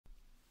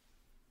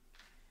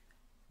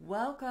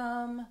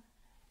Welcome.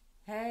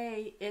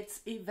 Hey,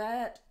 it's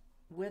Yvette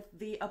with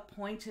the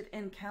Appointed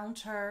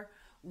Encounter.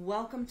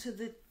 Welcome to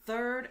the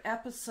third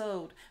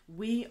episode.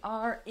 We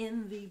are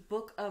in the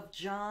book of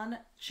John,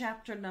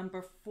 chapter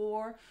number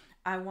 4.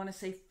 I want to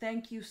say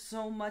thank you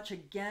so much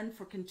again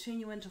for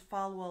continuing to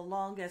follow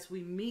along as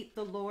we meet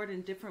the Lord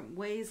in different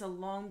ways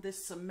along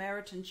this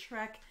Samaritan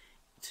trek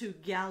to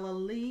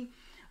Galilee.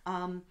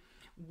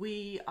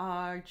 We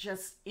are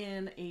just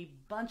in a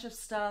bunch of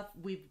stuff.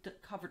 We've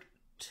covered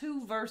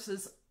 2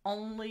 verses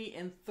only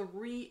in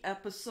 3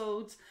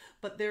 episodes,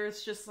 but there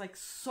is just like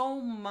so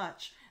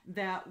much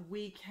that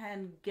we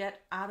can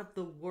get out of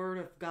the Word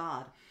of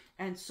God.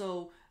 And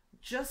so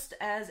just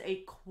as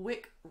a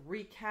quick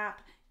recap,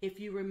 if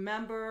you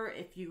remember,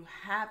 if you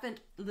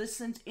haven't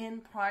listened in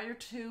prior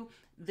to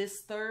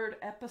this 3rd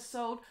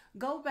episode,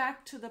 go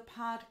back to the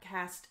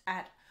podcast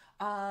at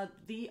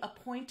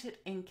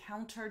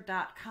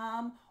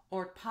theappointedencounter.com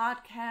or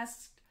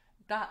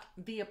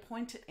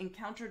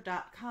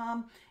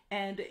podcast.theappointedencounter.com,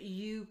 and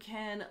you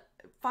can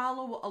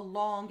follow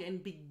along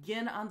and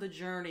begin on the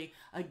journey.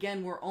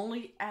 Again, we're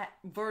only at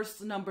verse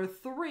number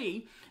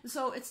 3,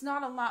 so it's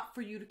not a lot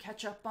for you to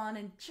catch up on.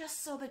 And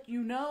just so that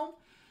you know,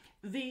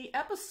 the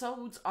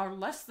episodes are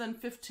less than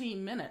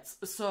 15 minutes,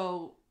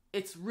 so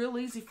it's real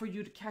easy for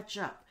you to catch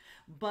up.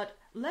 But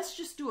let's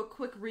just do a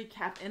quick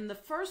recap. In the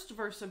first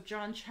verse of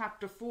John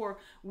chapter 4,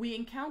 we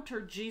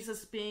encounter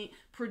Jesus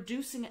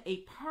producing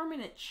a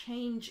permanent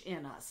change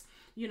in us.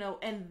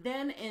 And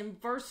then in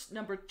verse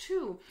number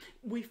 2,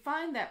 we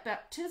find that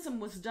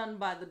baptism was done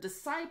by the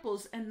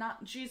disciples and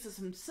not Jesus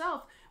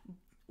himself.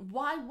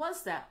 Why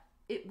was that?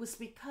 It was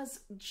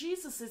because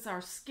Jesus is our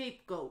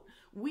scapegoat.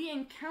 We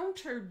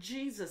encounter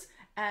Jesus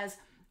as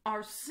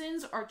our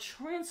sins are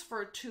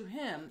transferred to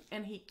him,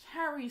 and he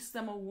carries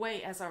them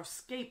away as our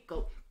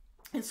scapegoat.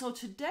 And so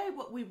today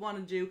what we want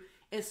to do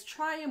is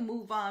try and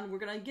move on. We're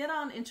going to get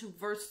on into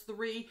verse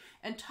 3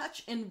 and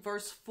touch in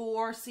verse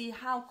 4, see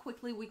how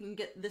quickly we can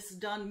get this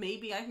done.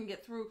 Maybe I can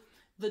get through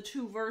the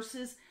 2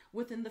 verses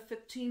within the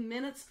 15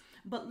 minutes,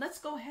 but let's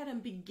go ahead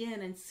and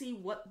begin and see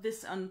what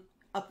this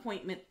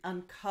appointment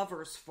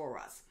uncovers for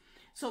us.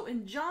 So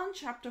in John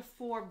chapter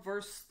 4,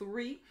 verse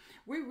 3,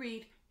 we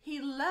read, "He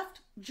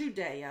left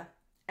Judea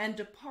and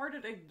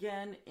departed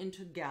again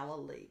into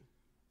Galilee."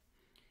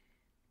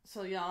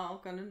 So y'all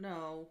gonna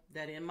know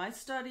that in my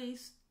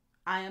studies,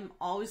 I am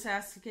always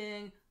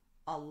asking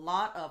a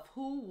lot of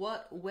who,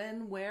 what,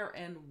 when, where,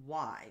 and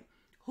why.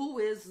 Who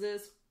is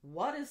this?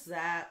 What is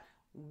that?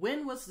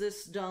 When was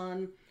this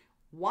done?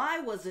 Why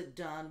was it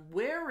done?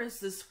 Where is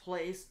this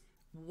place?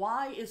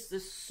 Why is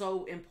this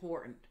so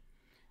important?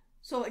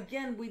 So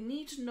again, we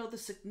need to know the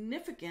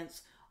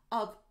significance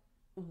of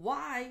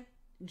why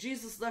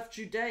Jesus left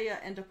Judea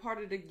and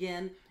departed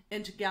again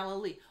into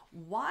Galilee.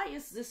 Why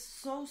is this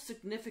so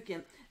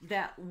significant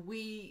that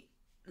we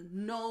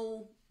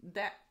know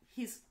that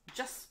he's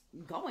just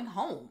going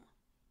home,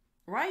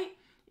 right?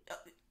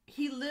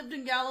 He lived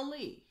in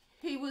Galilee.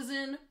 He was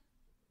in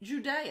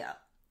Judea.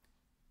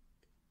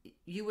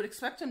 You would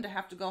expect him to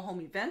have to go home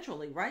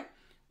eventually, right?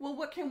 Well,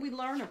 what can we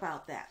learn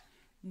about that?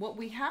 What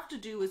we have to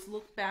do is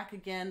look back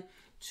again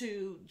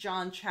to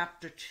John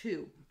chapter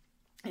 2.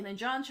 And in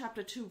John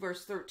chapter 2,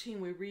 verse 13,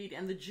 we read,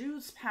 "And the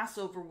Jews'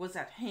 Passover was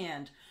at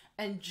hand,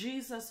 and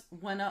Jesus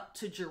went up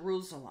to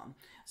Jerusalem."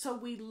 So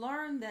we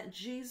learn that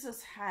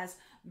Jesus has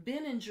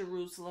been in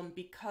Jerusalem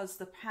because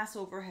the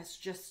Passover has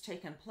just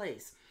taken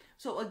place.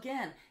 So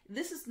again,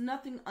 this is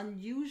nothing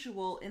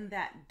unusual in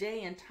that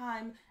day and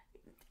time.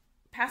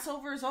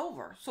 Passover is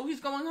over, so he's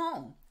going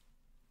home.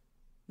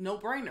 No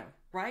brainer,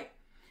 right?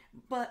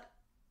 But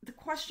the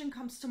question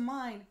comes to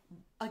mind,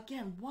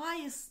 again, why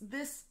is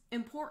this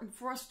important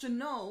for us to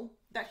know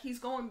that he's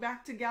going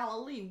back to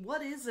Galilee?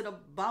 What is it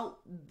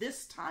about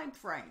this time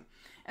frame?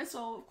 And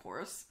so, of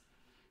course,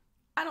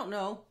 I don't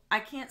know.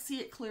 I can't see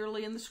it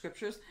clearly in the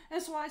scriptures.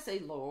 And so I say,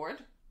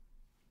 Lord,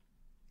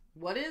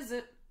 what is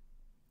it?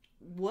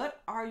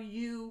 What are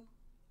you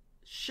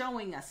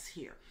showing us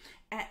here?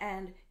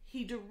 And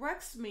he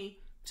directs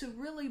me to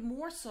really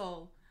more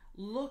so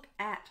look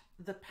at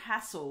the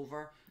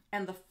Passover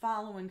and the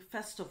following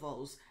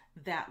festivals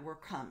that were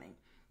coming.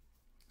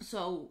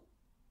 So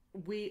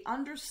we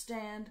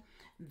understand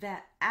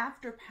that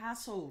after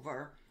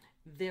Passover,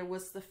 there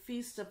was the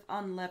Feast of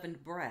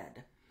Unleavened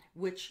Bread,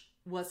 which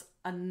was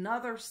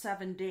another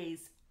 7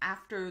 days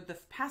after the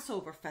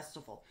Passover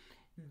festival.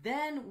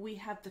 Then we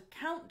have the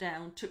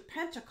countdown to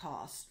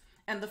Pentecost,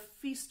 and the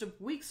Feast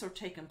of Weeks are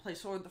taking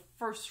place, or the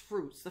first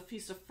fruits, the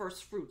Feast of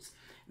First Fruits.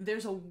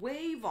 There's a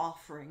wave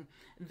offering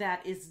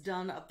that is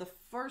done of the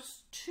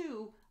first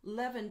 2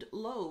 leavened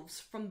loaves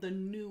from the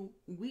new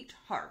wheat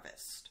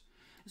harvest.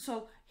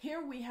 So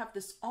here we have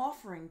this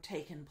offering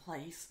taking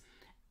place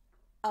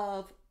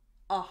of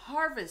a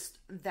harvest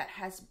that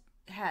has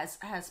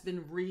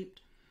been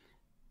reaped,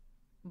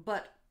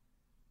 but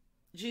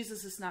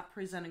Jesus is not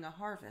presenting a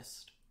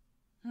harvest.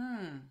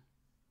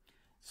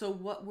 So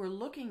what we're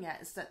looking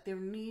at is that there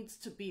needs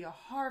to be a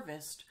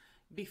harvest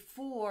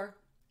before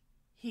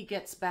he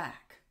gets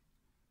back.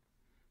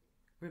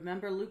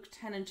 Remember, Luke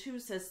 10:2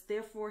 says,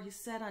 "Therefore he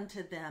said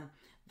unto them,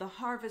 the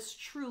harvest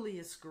truly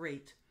is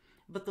great,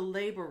 but the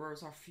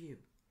laborers are few.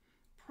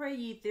 Pray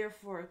ye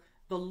therefore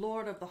the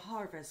Lord of the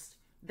harvest,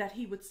 that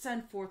he would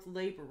send forth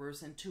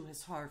laborers into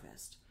his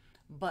harvest."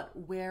 But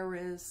where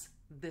is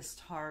this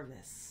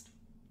harvest?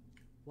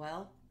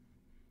 Well,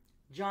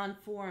 John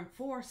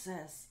 4:4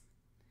 says,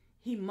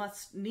 he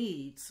must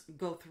needs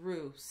go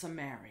through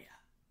Samaria.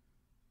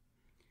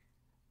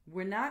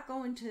 We're not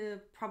going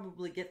to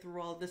probably get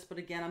through all of this, but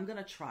again, I'm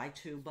going to try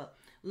to, but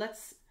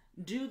let's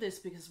do this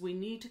because we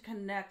need to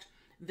connect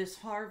this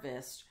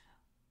harvest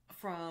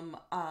from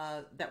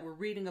that we're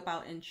reading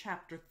about in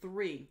chapter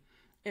 3,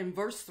 in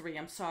verse 3,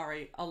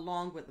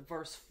 along with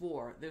verse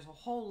 4. There's a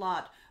whole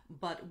lot,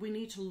 but we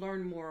need to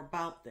learn more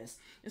about this.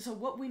 And so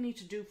what we need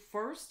to do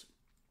first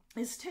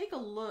is take a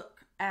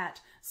look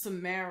at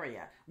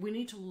Samaria. We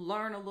need to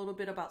learn a little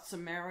bit about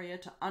Samaria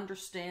to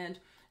understand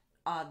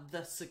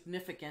the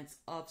significance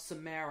of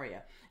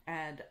Samaria.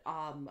 And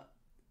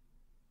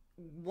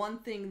one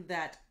thing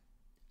that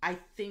I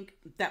think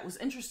that was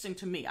interesting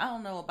to me, I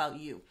don't know about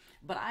you,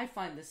 but I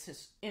find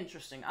this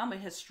interesting. I'm a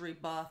history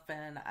buff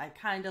and I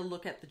kind of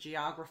look at the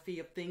geography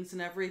of things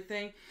and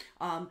everything.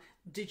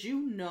 Did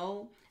you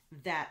know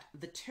that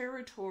the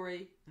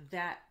territory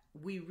that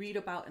we read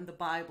about in the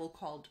Bible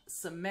called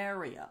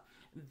Samaria,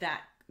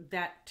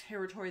 that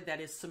territory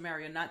that is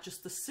Samaria, not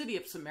just the city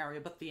of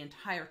Samaria, but the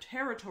entire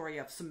territory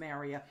of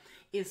Samaria,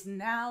 is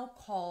now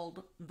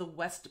called the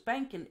West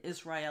Bank in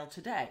Israel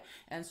today.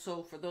 And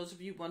so for those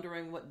of you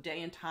wondering what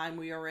day and time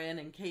we are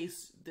in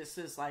case this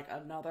is like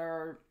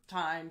another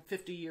time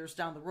 50 years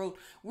down the road,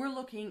 we're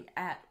looking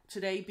at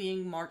today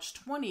being March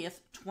 20th,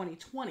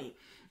 2020.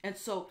 And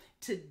so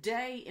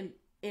today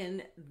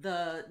in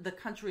the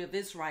country of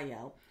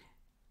Israel,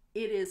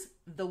 it is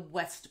the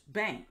West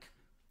Bank.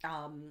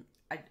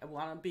 I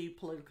want to be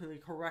politically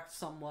correct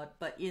somewhat,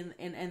 but in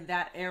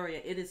that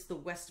area, it is the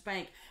West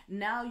Bank.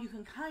 Now you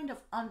can kind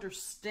of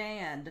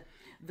understand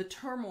the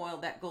turmoil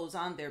that goes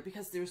on there,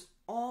 because there's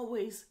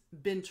always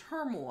been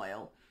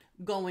turmoil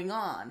going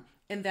on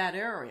in that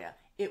area.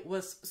 It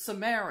was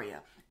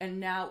Samaria, and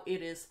now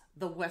it is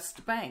the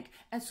West Bank.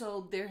 And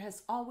so there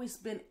has always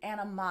been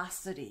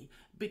animosity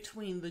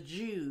between the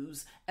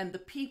Jews and the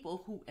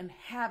people who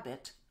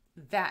inhabit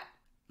that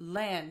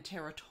land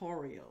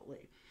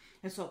territorially.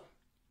 And so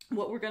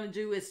what we're going to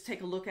do is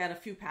take a look at a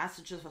few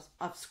passages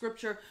of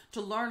scripture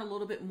to learn a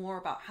little bit more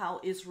about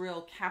how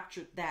Israel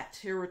captured that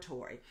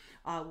territory.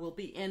 We'll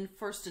be in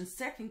 1st and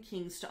 2nd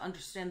Kings to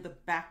understand the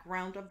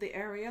background of the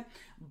area,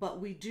 but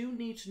we do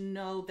need to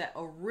know that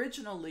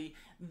originally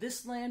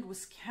this land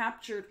was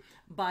captured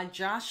by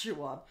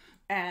Joshua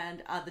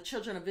and the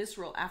children of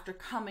Israel after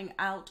coming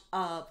out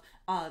of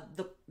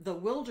the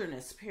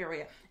wilderness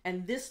period.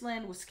 And this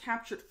land was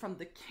captured from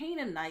the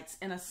Canaanites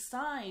and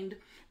assigned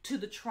to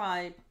the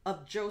tribe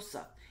of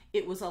Joseph.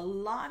 It was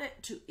allotted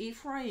to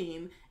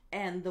Ephraim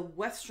and the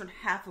western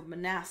half of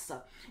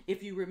Manasseh.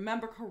 If you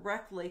remember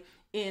correctly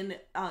in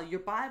your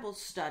Bible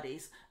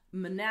studies,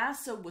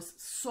 Manasseh was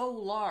so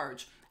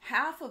large,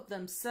 half of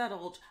them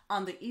settled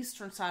on the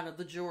eastern side of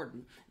the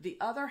Jordan. The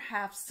other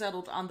half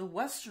settled on the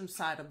western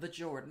side of the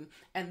Jordan.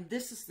 And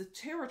this is the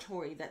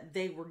territory that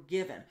they were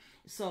given.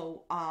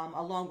 So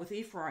along with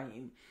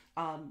Ephraim,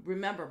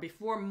 remember,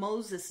 before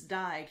Moses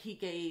died, he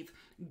gave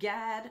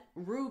Gad,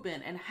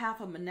 Reuben, and half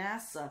of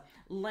Manasseh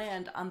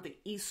land on the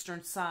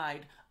eastern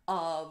side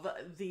of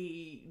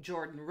the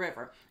Jordan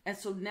River. And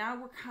so now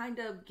we're kind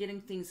of getting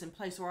things in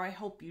place, or I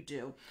hope you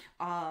do.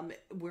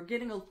 We're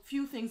getting a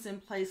few things in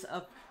place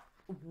of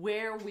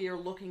where we are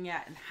looking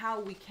at and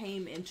how we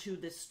came into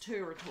this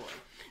territory.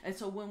 And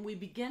so when we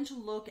begin to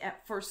look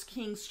at 1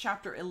 Kings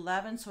chapter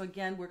 11, so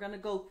again, we're going to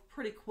go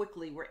pretty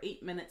quickly. We're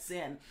 8 minutes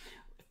in.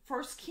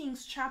 1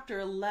 Kings chapter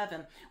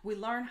 11, we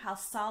learn how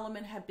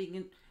Solomon had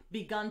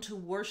begun to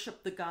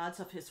worship the gods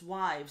of his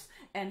wives,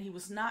 and he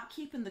was not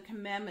keeping the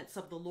commandments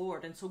of the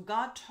Lord. And so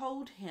God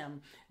told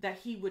him that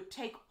he would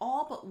take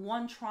all but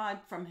one tribe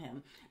from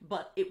him,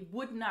 but it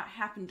would not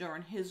happen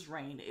during his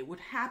reign. It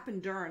would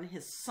happen during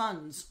his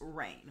son's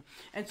reign.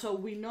 And so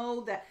we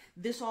know that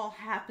this all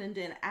happened,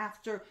 and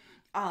after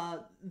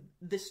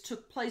this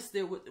took place,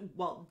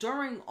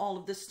 during all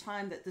of this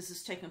time that this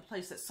is taking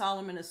place, that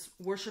Solomon is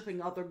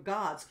worshiping other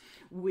gods,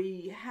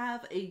 we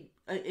have a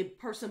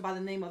person by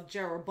the name of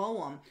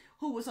Jeroboam,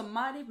 who was a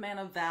mighty man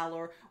of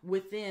valor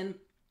within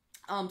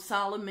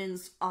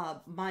Solomon's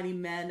mighty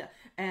men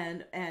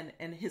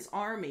and his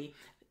army.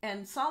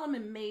 And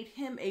Solomon made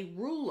him a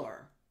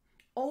ruler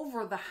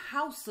over the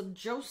house of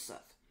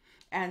Joseph.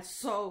 And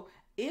so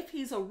if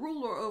he's a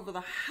ruler over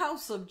the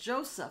house of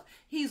Joseph,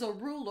 he's a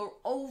ruler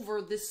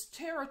over this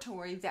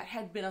territory that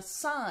had been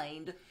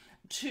assigned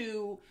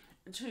to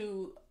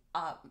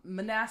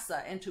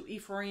Manasseh and to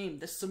Ephraim,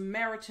 the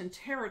Samaritan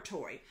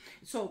territory.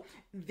 So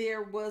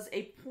there was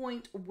a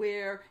point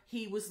where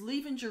he was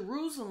leaving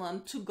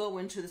Jerusalem to go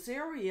into this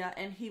area,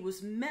 and he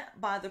was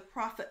met by the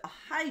prophet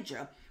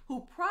Ahijah,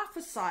 who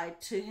prophesied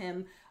to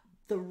him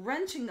the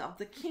renting of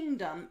the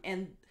kingdom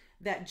and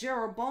that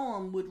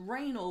Jeroboam would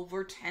reign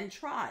over 10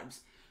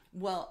 tribes.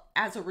 Well,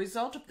 as a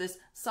result of this,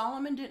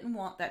 Solomon didn't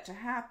want that to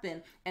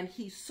happen, and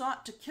he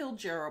sought to kill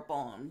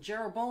Jeroboam.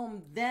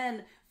 Jeroboam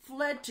then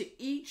fled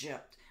to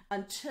Egypt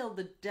until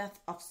the death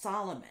of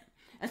Solomon.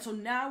 And so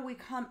now we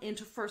come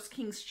into 1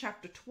 Kings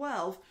chapter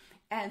 12,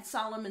 and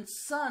Solomon's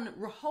son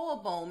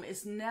Rehoboam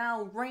is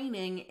now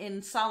reigning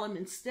in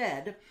Solomon's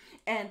stead.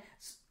 And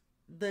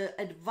the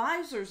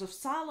advisors of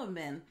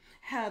Solomon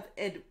have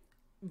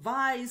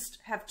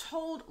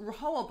told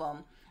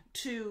Rehoboam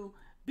to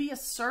be a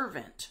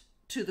servant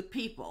to the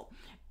people.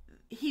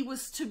 He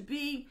was to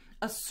be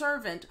a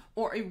servant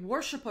or a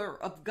worshiper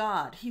of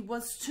God. He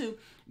was to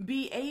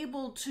be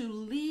able to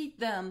lead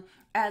them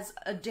as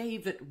a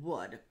David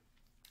would.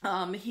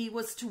 He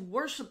was to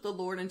worship the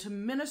Lord and to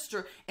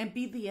minister and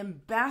be the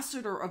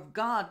ambassador of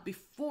God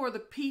before the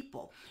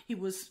people. He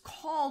was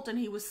called and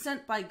he was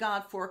sent by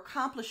God for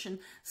accomplishing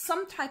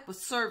some type of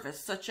service,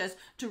 such as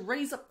to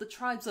raise up the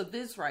tribes of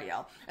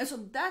Israel. And so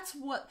that's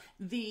what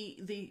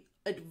the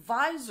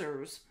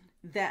advisors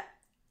that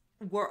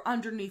were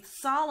underneath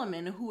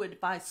Solomon, who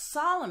advised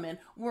Solomon,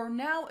 were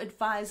now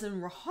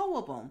advising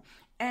Rehoboam.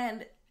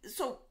 And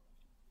so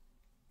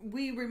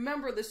we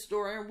remember this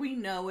story, and we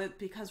know it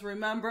because,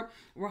 remember,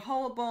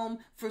 Rehoboam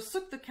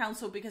forsook the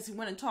counsel because he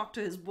went and talked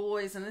to his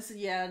boys, and they said,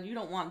 yeah, you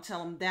don't want to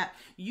tell them that.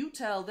 You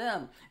tell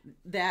them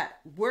that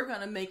we're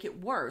going to make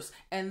it worse,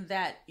 and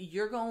that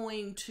you're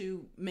going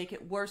to make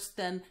it worse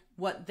than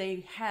what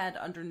they had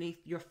underneath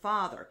your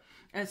father.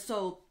 And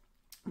so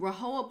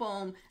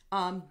Rehoboam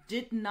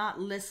did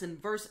not listen.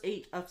 Verse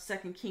 8 of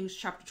 2 Kings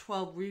chapter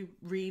 12, we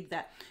read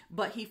that,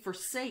 but he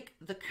forsake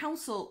the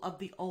counsel of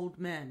the old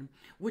men,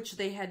 which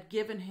they had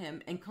given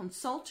him, and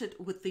consulted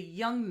with the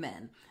young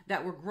men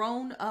that were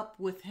grown up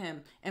with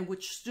him, and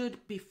which stood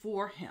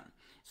before him.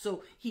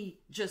 So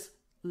he just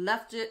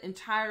left it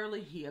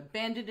entirely. He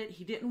abandoned it.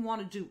 He didn't want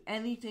to do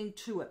anything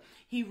to it.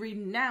 He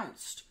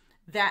renounced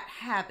that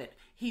habit.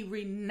 He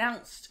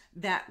renounced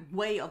that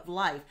way of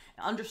life.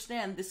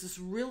 Understand, this is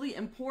really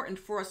important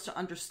for us to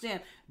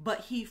understand.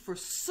 But he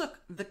forsook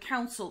the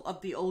counsel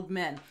of the old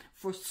men.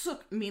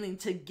 Forsook meaning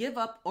to give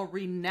up or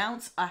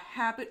renounce a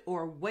habit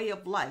or a way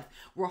of life.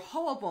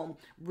 Rehoboam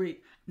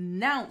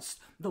renounced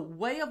the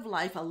way of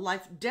life, a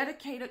life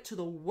dedicated to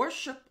the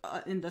worship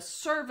and the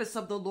service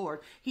of the Lord.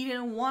 He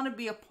didn't want to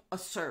be a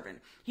servant.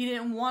 He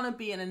didn't want to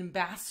be an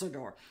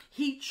ambassador.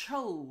 He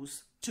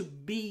chose to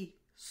be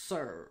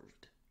served.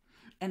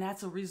 And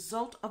as a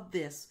result of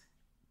this,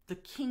 the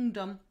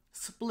kingdom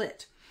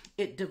split.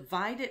 It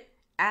divided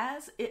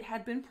as it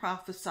had been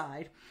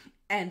prophesied.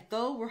 And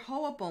though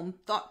Rehoboam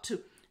thought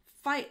to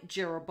fight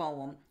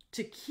Jeroboam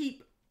to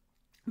keep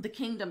the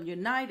kingdom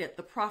united,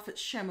 the prophet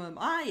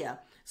Shemaiah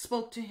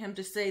spoke to him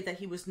to say that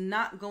he was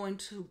not going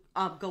to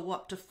go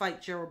up to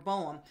fight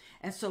Jeroboam.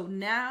 And so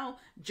now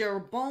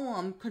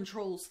Jeroboam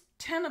controls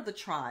 10 of the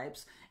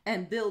tribes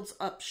and builds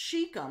up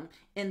Shechem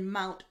in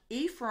Mount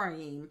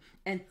Ephraim,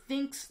 and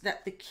thinks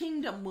that the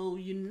kingdom will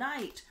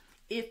unite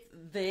if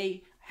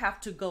they have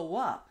to go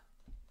up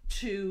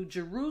to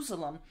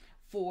Jerusalem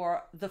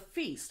for the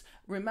feast.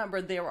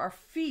 Remember, there are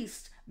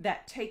feasts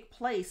that take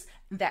place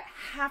that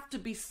have to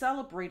be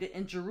celebrated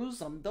in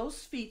Jerusalem.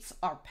 Those feasts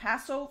are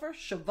Passover,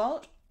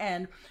 Shavuot,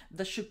 and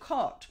the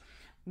Sukkot,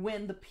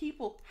 when the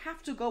people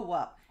have to go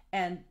up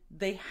and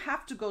they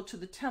have to go to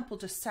the temple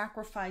to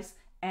sacrifice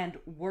and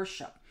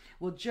worship.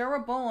 Well,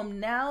 Jeroboam,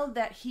 now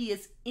that he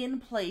is in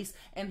place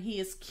and he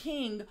is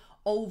king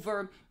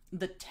over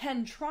the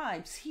 10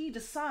 tribes, he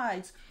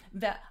decides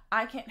that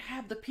I can't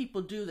have the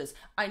people do this.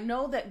 I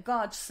know that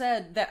God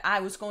said that I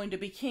was going to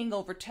be king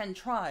over 10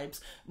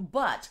 tribes,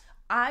 but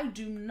I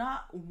do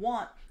not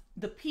want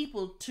the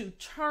people to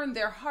turn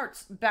their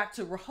hearts back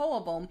to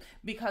Rehoboam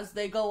because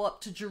they go up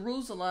to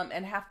Jerusalem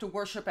and have to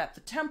worship at the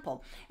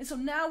temple. And so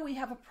now we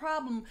have a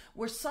problem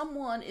where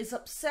someone is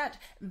upset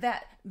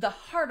that the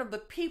heart of the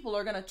people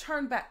are going to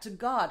turn back to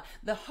God.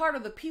 The heart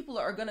of the people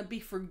are going to be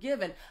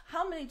forgiven.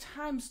 How many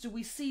times do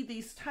we see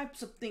these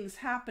types of things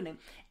happening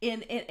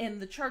in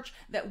the church,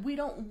 that we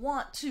don't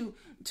want to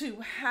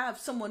have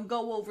someone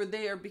go over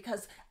there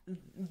because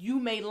you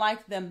may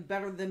like them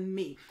better than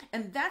me?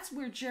 And that's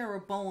where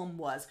Jeroboam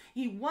was.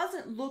 He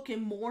wasn't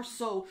looking more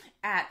so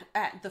at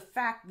the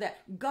fact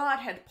that God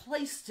had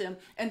placed him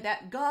and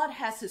that God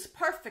has his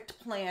perfect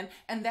plan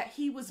and that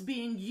he was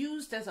being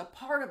used as a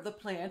part of the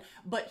plan,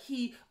 but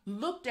he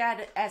looked at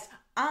it as,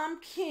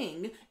 I'm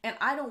king and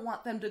I don't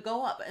want them to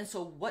go up. And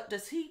so what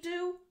does he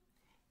do?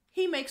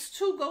 He makes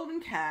 2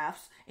 golden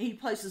calves, and he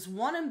places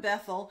one in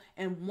Bethel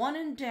and one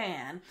in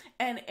Dan,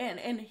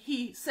 and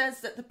he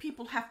says that the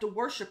people have to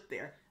worship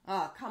there.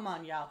 Come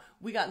on, y'all.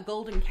 We got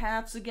golden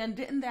calves again.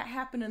 Didn't that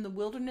happen in the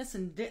wilderness,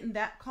 and didn't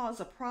that cause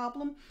a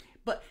problem?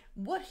 But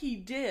what he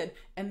did,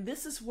 and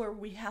this is where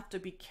we have to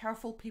be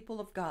careful, people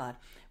of God.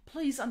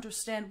 Please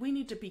understand, we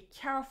need to be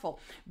careful,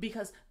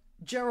 because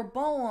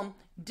Jeroboam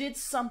did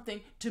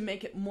something to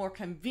make it more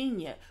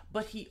convenient,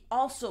 but he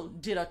also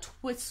did a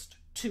twist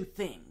to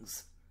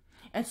things.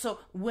 And so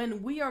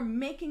when we are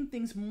making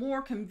things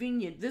more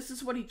convenient, this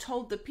is what he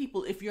told the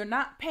people. If you're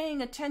not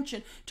paying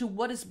attention to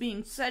what is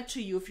being said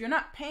to you, if you're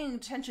not paying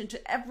attention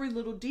to every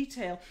little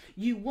detail,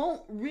 you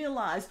won't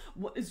realize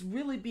what is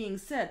really being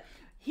said.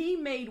 He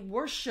made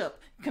worship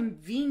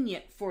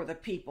convenient for the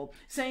people,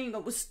 saying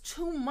it was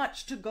too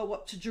much to go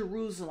up to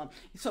Jerusalem.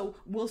 So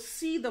we'll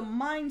see the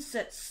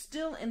mindset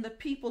still in the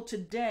people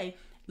today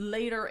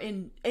later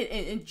in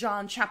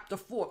John chapter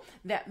 4.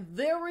 That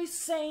very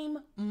same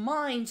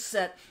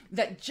mindset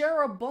that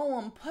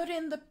Jeroboam put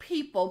in the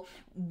people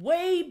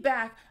way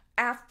back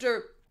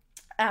after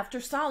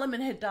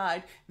Solomon had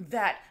died,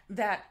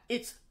 that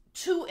it's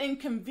too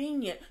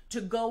inconvenient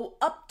to go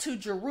up to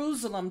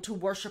Jerusalem to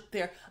worship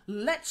there.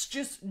 Let's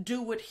just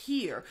do it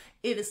here.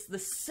 It is the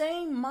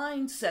same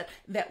mindset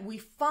that we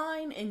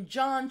find in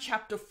John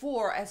chapter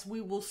 4, as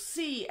we will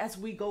see as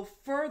we go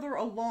further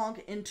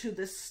along into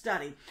this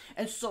study.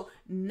 And so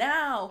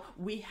now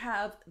we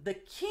have the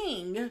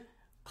king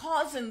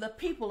causing the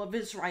people of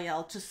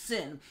Israel to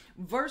sin.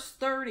 Verse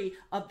 30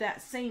 of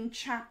that same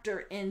chapter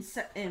in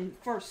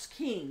 1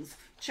 Kings,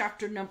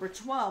 chapter number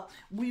 12,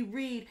 we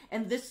read,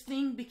 "And this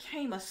thing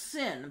became a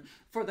sin,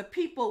 for the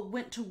people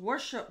went to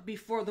worship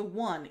before the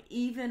one,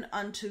 even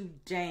unto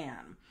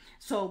Dan."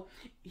 So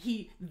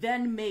he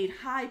then made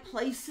high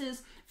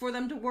places for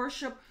them to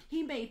worship.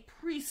 He made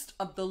priests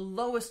of the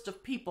lowest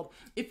of people.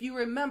 If you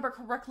remember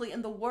correctly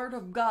in the word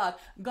of God,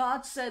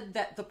 God said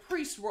that the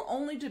priests were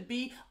only to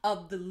be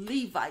of the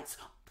Levites.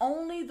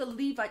 Only the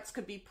Levites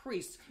could be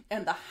priests,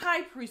 and the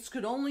high priest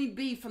could only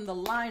be from the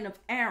line of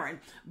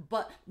Aaron.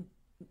 But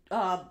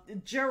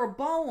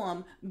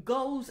Jeroboam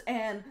goes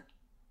and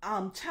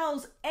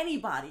tells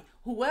anybody,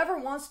 whoever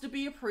wants to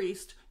be a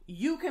priest,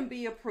 you can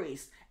be a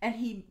priest. And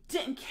he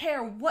didn't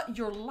care what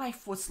your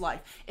life was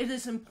like. It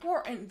is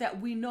important that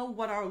we know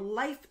what our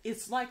life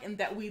is like, and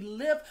that we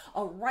live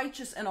a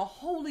righteous and a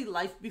holy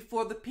life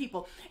before the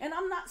people. And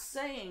I'm not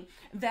saying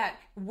that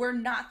we're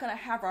not going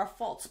to have our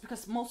faults,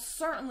 because most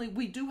certainly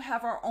we do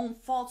have our own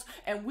faults,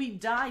 and we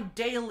die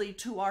daily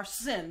to our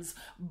sins.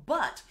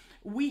 But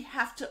we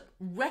have to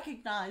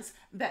recognize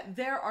that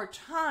there are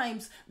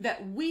times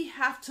that we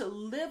have to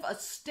live a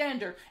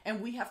standard, and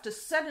we have to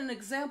set an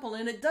example.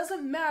 And it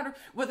doesn't matter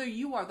whether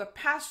you are the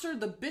pastor,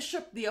 the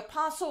bishop, the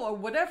apostle, or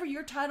whatever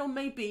your title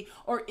may be,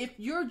 or if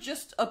you're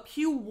just a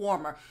pew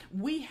warmer.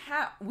 We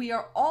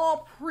are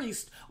all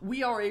priests.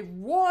 We are a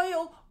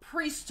royal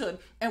priesthood,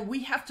 and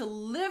we have to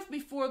live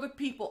before the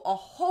people a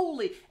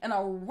holy and a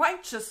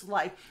righteous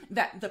life,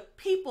 that the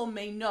people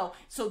may know,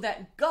 so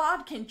that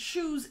God can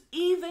choose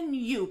even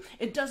you.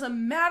 It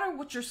doesn't matter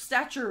what your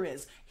stature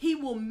is. He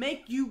will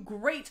make you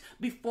great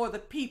before the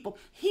people.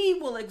 He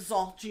will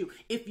exalt you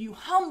if you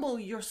humble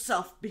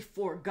yourself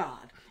before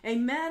God.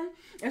 Amen.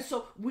 And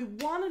so we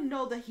want to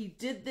know that he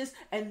did this.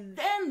 And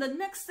then the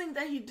next thing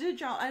that he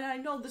did, y'all, and I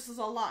know this is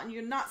a lot, and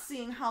you're not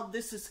seeing how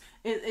this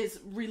is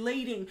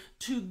relating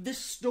to this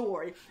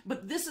story,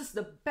 but this is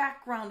the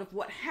background of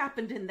what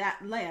happened in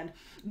that land.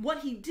 What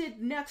he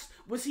did next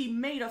was he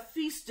made a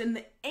feast in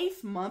the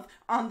 8th month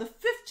on the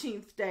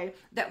 15th day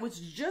that was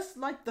just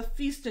like the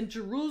feast in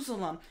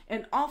Jerusalem,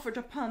 and offered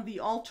upon the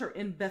altar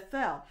in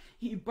Bethel.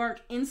 He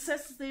burnt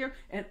incense there,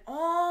 and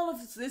all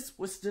of this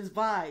was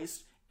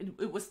devised.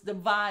 It was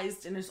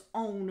devised in his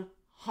own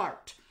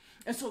heart.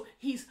 And so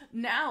he's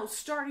now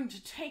starting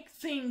to take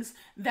things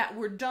that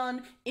were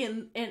done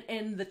in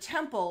the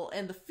temple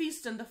and the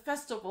feast and the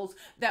festivals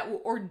that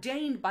were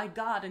ordained by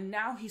God, and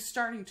now he's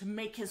starting to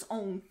make his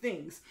own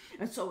things.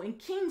 And so in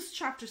Kings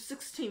chapter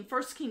 16,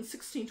 1 Kings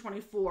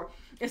 16:24,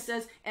 it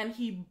says, "And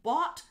he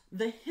bought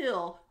the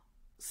hill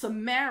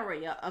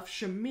Samaria of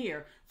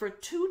Shamir for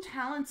 2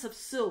 talents of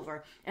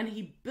silver, and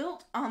he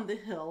built on the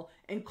hill,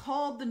 and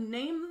called the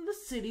name of the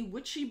city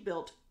which he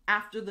built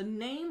after the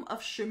name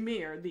of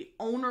Shamir, the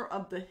owner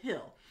of the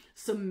hill,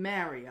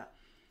 Samaria.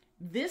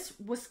 This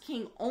was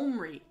King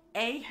Omri,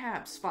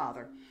 Ahab's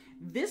father.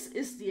 This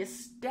is the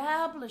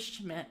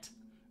establishment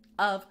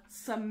of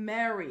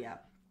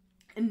Samaria,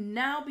 and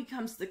now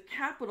becomes the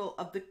capital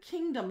of the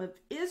kingdom of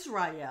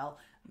Israel,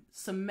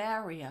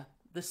 Samaria,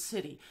 the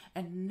city."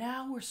 And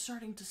now we're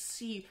starting to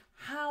see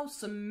how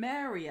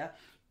Samaria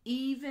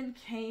even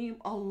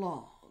came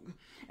along.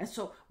 And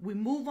so we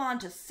move on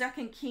to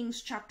 2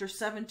 Kings chapter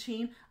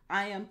 17.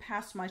 I am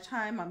past my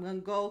time. I'm going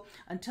to go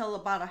until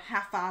about a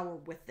half hour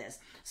with this.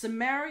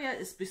 Samaria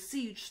is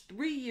besieged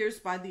 3 years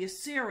by the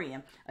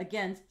Assyrian.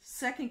 Again,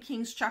 2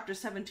 Kings chapter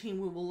 17,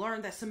 we will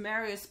learn that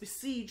Samaria is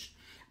besieged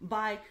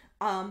by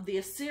the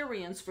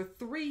Assyrians for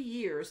 3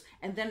 years,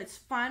 and then it's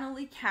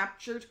finally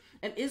captured,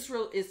 and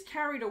Israel is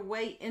carried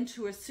away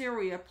into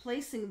Assyria,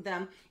 placing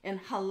them in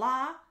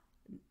Halah,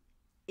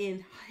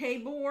 in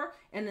Habor,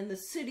 and in the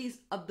cities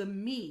of the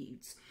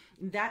Medes.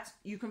 That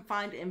you can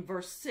find in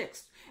verse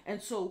 6.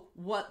 And so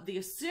what the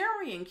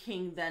Assyrian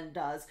king then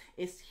does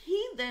is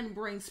he then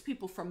brings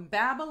people from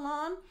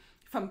Babylon,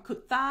 from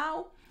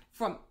Cuthau,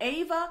 from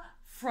Ava,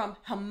 from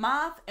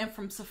Hamath and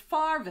from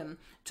Sepharvaim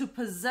to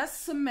possess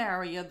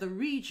Samaria, the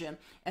region.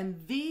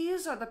 And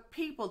these are the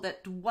people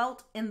that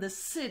dwelt in the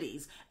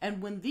cities.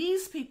 And when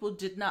these people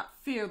did not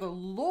fear the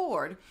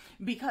Lord,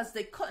 because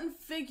they couldn't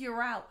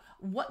figure out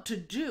what to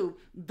do,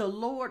 the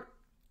Lord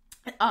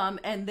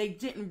and they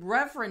didn't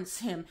reverence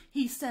him,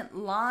 he sent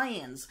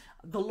lions.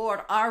 The Lord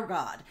our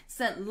God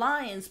sent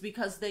lions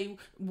because they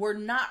were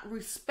not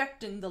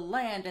respecting the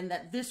land, and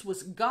that this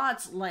was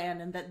God's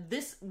land, and that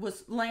this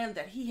was land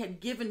that he had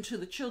given to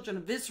the children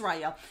of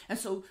Israel. And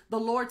so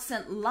the Lord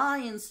sent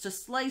lions to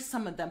slay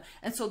some of them.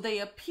 And so they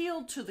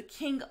appealed to the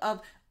king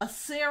of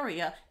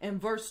Assyria in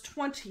verse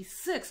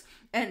 26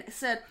 and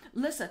said,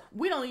 listen,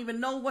 we don't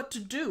even know what to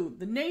do.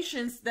 The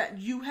nations that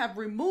you have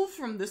removed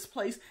from this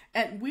place,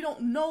 and we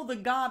don't know the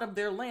God of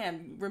their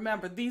land.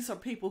 Remember, these are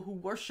people who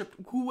worship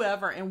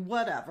whoever and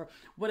whatever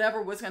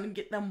was going to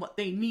get them what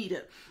they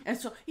needed. And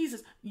so he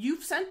says,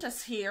 you've sent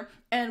us here,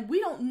 and we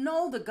don't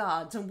know the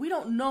gods, and we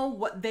don't know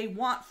what they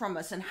want from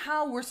us and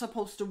how we're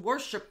supposed to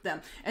worship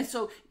them. And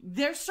so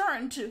they're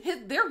starting to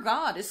hit their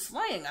God is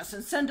slaying us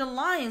and sending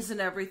lions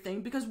and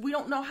everything because we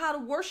don't know how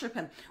to worship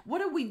him. What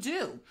do we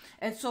do?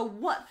 And so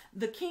what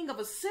the king of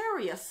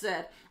Assyria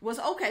said was,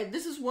 okay,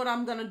 this is what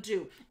I'm going to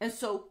do. And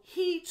so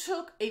he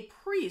took a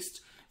priest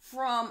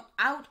from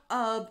out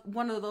of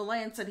one of the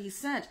lands that he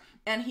sent,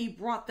 and he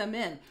brought them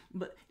in.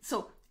 But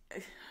so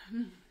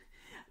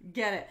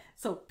get it.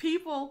 So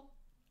people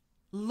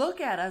look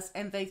at us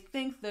and they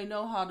think they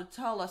know how to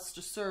tell us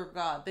to serve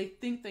God. They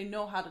think they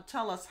know how to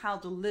tell us how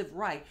to live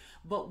right.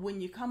 But when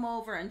you come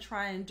over and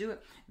try and do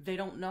it, they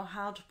don't know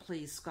how to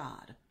please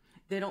God.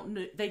 They don't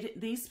know,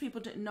 these people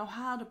didn't know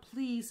how to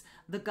please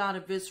the God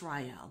of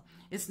Israel.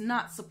 It's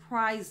not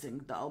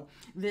surprising though,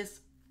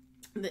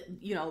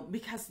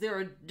 because they're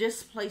a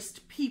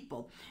displaced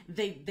people.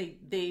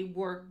 They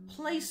were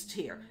placed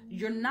here.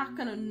 You're not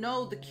going to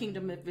know the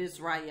kingdom of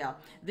Israel.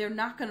 They're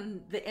not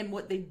going to, and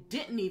what they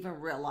didn't even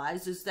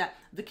realize is that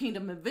the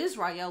kingdom of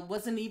Israel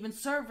wasn't even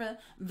serving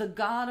the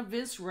God of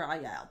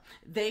Israel.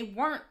 They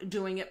weren't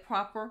doing it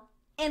proper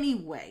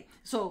anyway.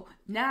 So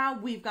now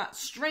we've got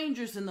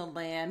strangers in the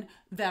land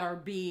that are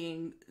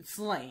being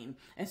slain.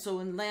 And so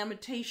in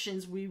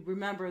Lamentations, we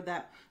remember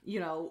that,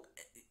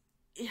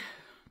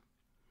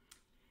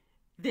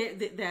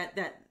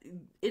 that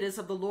it is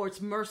of the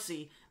Lord's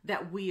mercy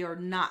that we are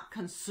not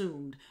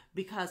consumed,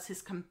 because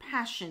his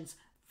compassions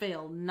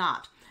fail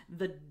not.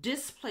 The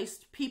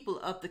displaced people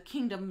of the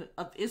kingdom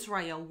of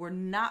Israel were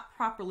not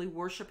properly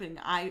worshiping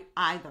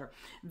either.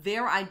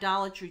 Their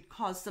idolatry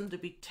caused them to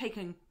be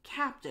taken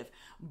captive,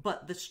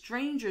 but the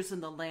strangers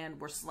in the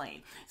land were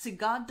slain. See,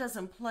 God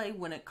doesn't play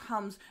when it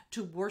comes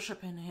to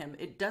worshiping him.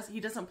 He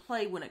doesn't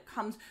play when it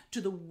comes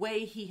to the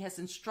way he has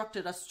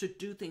instructed us to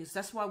do things.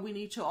 That's why we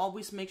need to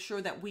always make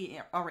sure that we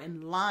are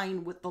in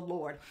line with the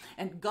Lord.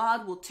 And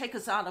God will take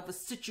us out of a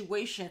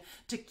situation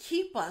to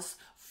keep us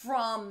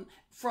from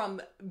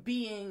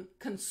being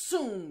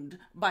consumed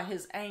by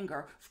his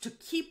anger, to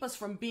keep us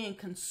from being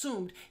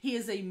consumed. He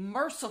is a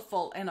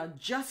merciful and a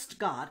just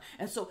God.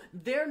 And so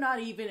they're not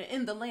even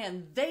in the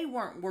land. They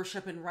weren't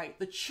worshiping right.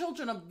 The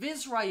children of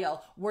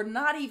Israel were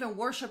not even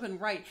worshiping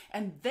right,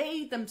 and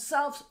they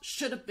themselves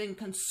should have been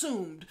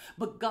consumed,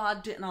 but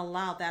God didn't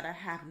allow that to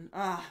happen.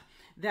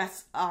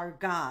 That's our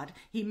God.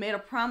 He made a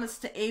promise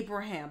to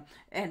Abraham,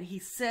 and he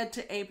said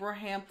to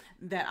Abraham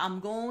that I'm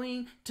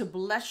going to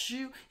bless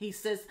you. He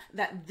says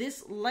that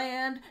this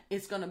land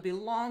is going to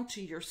belong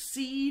to your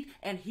seed,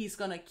 and he's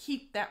going to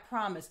keep that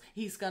promise.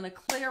 He's going to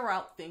clear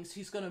out things.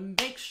 He's going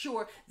to make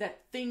sure that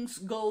things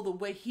go the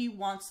way he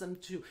wants them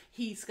to.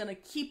 He's going to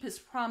keep his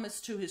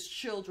promise to his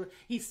children.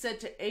 He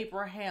said to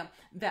Abraham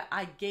that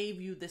I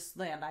gave you this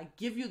land. I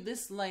give you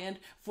this land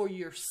for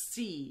your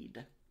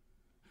seed.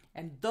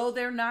 And though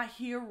they're not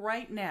here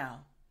right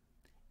now,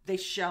 they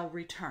shall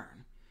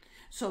return.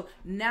 So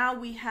now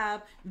we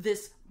have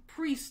this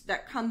priest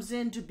that comes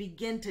in to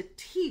begin to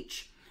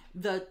teach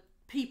the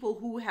people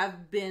who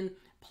have been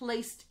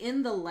placed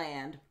in the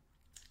land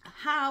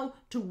how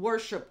to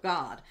worship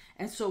God.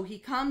 And so he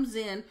comes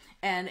in,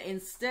 and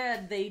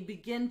instead they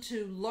begin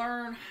to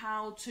learn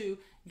how to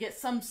get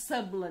some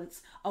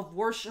semblance of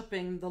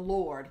worshiping the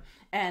Lord.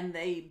 And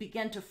they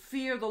begin to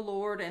fear the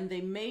Lord, and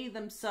they made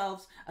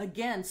themselves,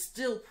 again,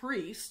 still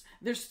priests.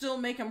 They're still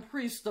making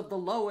priests of the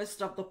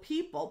lowest of the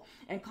people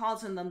and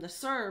causing them to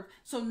serve.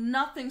 So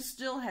nothing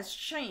still has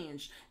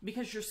changed,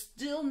 because you're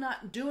still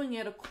not doing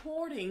it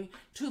according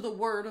to the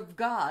word of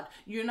God.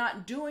 You're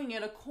not doing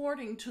it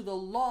according to the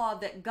law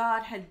that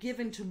God had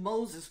given to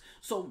Moses.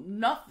 So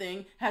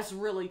nothing has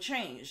really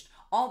changed.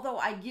 Although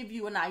I give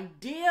you an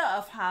idea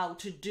of how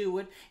to do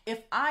it,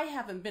 if I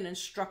haven't been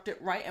instructed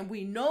right, and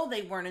we know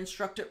they weren't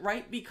instructed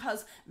right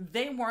because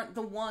they weren't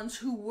the ones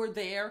who were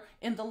there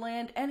in the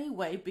land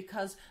anyway,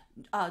 because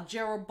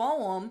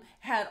Jeroboam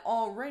had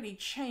already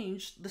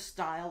changed the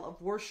style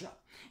of worship.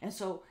 And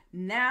so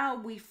now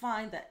we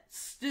find that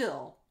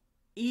still,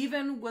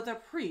 even with a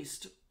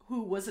priest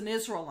who was an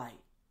Israelite,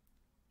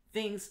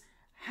 things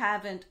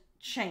haven't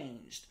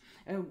changed.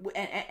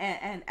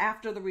 And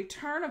after the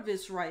return of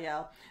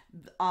Israel,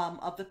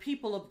 of the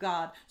people of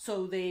God,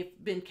 so they've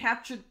been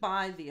captured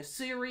by the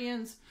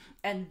Assyrians,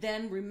 and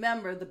then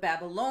remember the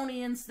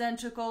Babylonians then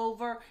took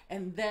over,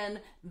 and then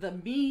the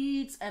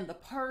Medes and the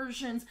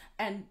Persians,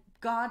 and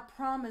God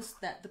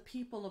promised that the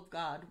people of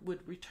God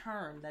would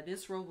return, that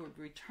Israel would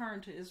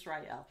return to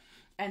Israel.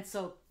 And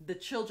so the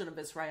children of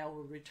Israel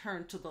would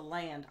return to the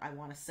land, I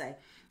want to say.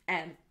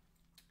 And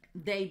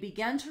they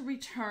began to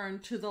return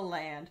to the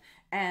land,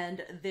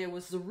 and there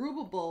was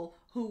Zerubbabel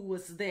who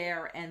was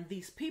there, and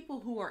these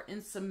people who are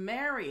in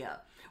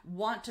Samaria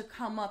want to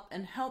come up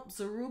and help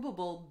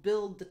Zerubbabel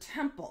build the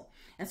temple.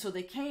 And so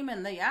they came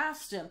and they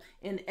asked him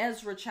in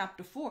Ezra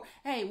chapter 4,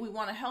 hey, we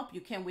want to help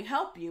you. Can we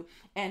help you?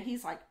 And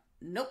he's like,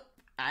 nope,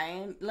 I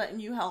ain't letting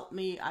you help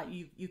me.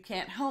 You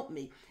can't help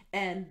me.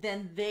 And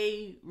then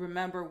they,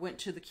 remember, went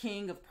to the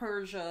king of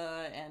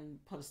Persia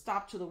and put a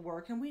stop to the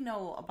work. And we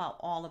know about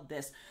all of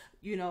this,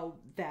 you know,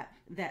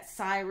 that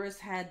Cyrus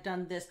had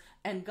done this,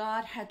 and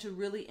God had to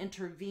really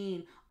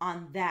intervene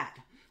on that.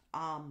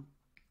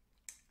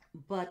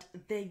 But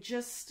they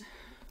just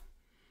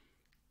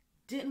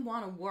didn't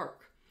want to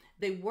work.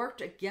 They worked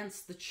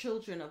against the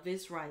children of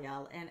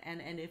Israel.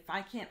 And if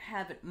I can't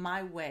have it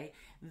my way,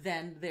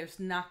 then there's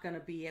not going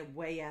to be a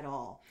way at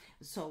all.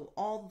 So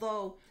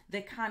although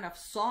they kind of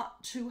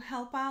sought to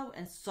help out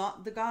and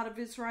sought the God of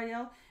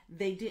Israel,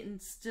 they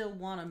didn't still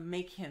want to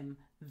make him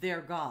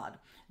their God.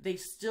 They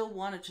still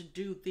wanted to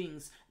do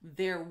things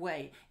their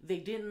way. They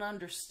didn't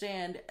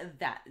understand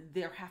that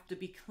there have to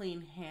be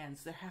clean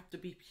hands. There have to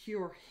be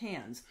pure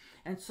hands.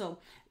 And so,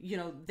 you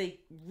know,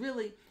 they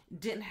really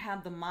didn't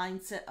have the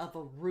mindset of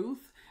a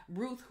Ruth,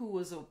 who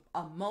was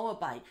a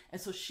Moabite. And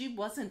so she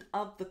wasn't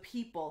of the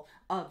people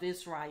of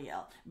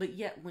Israel. But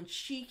yet when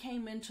she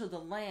came into the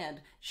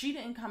land, she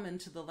didn't come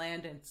into the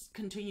land and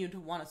continue to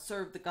want to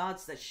serve the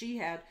gods that she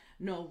had.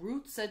 No,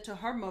 Ruth said to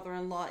her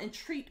mother-in-law,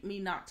 entreat me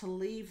not to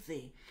leave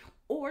thee,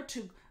 or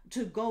to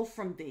go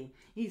from thee.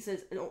 He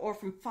says, or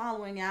from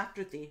following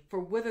after thee. For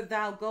whither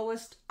thou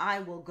goest, I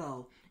will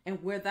go.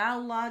 And where thou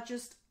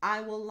lodgest,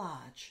 I will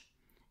lodge.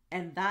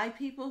 And thy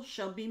people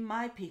shall be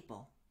my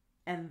people,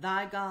 and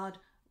thy God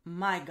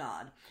my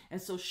God.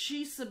 And so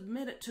she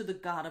submitted to the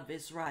God of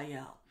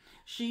Israel.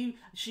 She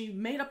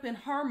made up in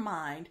her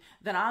mind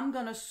that I'm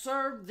going to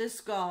serve this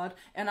God,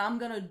 and I'm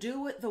going to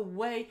do it the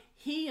way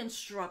he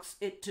instructs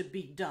it to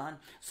be done,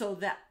 so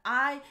that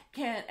I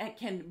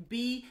can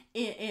be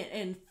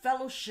in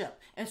fellowship,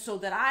 and so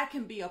that I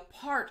can be a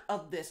part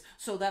of this,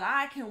 so that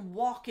I can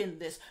walk in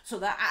this, so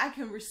that I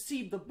can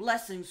receive the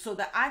blessings, so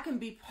that I can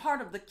be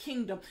part of the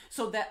kingdom,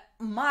 so that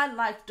my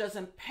life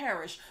doesn't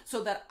perish,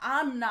 so that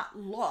I'm not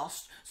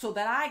lost, so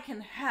that I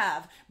can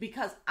have,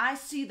 because I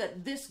see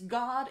that this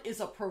God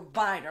is a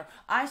provider.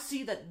 I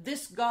see that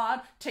this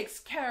God takes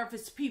care of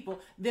his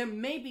people. There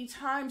may be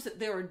times that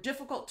there are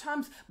difficult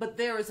times, but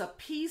there is a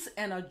peace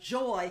and a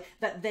joy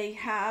that they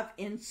have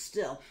in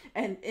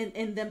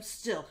them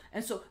still.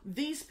 And so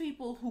these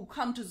people who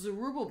come to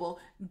Zerubbabel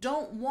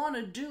don't want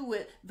to do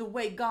it the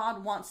way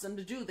God wants them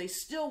to do. They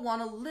still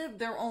want to live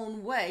their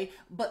own way,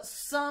 but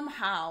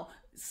somehow,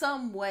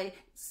 some way,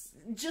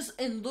 just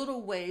in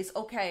little ways,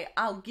 okay,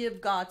 I'll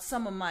give God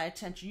some of my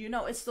attention. You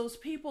know, it's those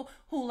people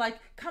who like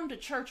come to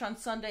church on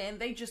Sunday and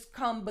they just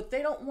come, but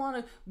they don't want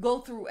to go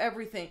through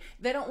everything.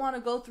 They don't want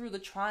to go through the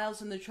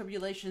trials and the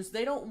tribulations.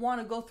 They don't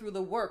want to go through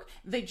the work.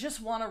 They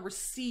just want to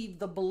receive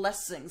the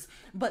blessings.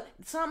 But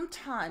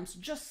sometimes,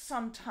 just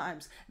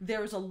sometimes,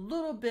 there's a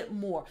little bit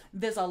more.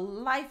 There's a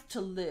life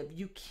to live.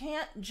 You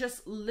can't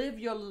just live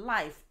your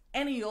life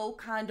any old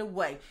kind of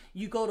way.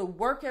 You go to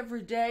work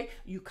every day,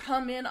 you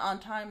come in on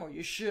time, or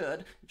you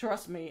should.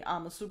 Trust me,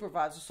 I'm a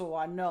supervisor, so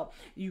I know.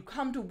 You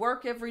come to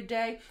work every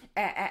day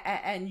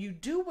and you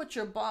do what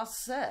your boss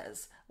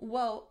says.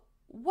 Well,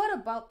 what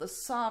about the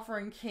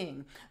sovereign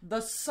King,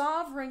 the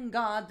sovereign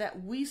God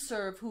that we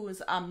serve, who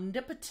is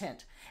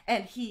omnipotent,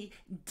 and he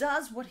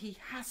does what he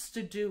has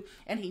to do,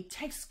 and he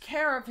takes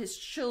care of his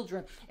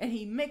children, and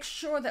he makes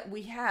sure that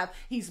we have,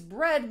 he's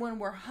bread when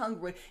we're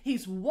hungry,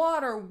 he's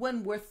water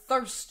when we're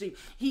thirsty,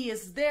 he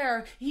is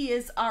there, he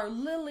is our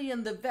lily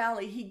in the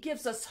valley, he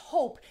gives us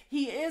hope,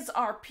 he is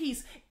our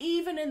peace,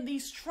 even in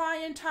these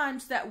trying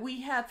times that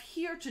we have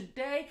here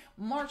today,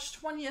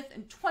 March 20th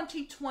in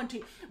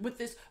 2020, with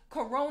this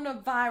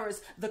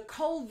coronavirus, the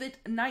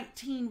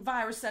COVID-19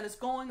 virus that is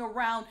going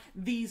around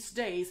these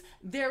days.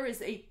 There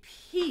is a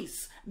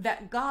peace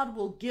that God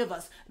will give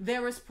us.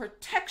 There is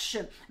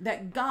protection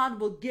that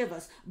God will give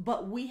us,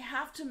 but we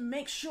have to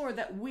make sure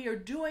that we are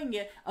doing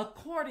it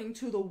according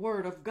to the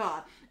word of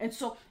God. And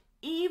so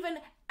even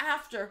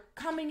after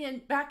coming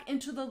in back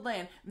into the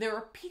land, there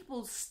are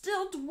people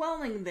still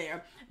dwelling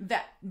there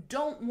that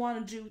don't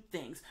want to do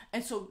things.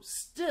 And so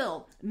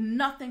still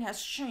nothing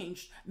has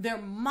changed. Their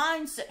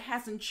mindset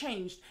hasn't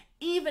changed.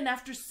 even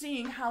after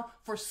seeing how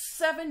for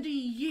 70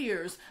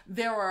 years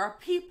there are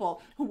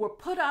people who were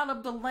put out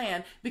of the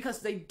land because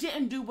they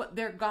didn't do what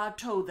their God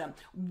told them.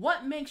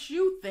 What makes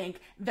you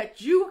think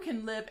that you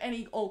can live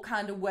any old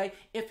kind of way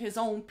if his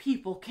own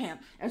people can?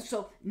 And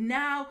so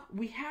now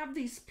we have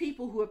these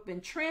people who have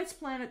been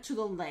transplanted to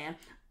the land,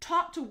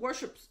 taught to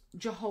worship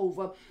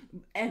Jehovah,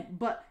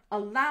 but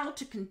allowed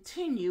to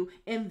continue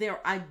in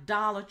their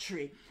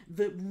idolatry.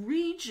 The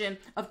region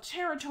of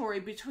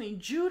territory between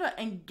Judah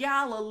and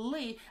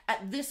Galilee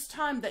at this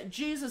time that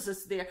Jesus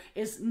is there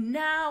is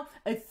now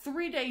a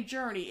 3-day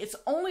journey. It's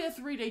only a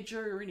 3-day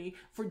journey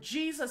for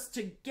Jesus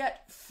to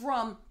get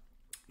from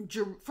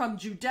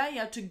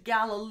Judea to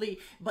Galilee,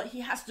 but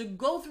he has to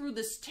go through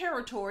this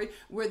territory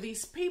where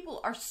these people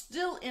are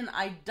still in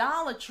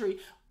idolatry,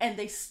 and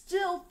they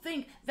still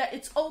think that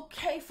it's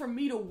okay for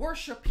me to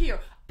worship here.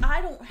 I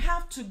don't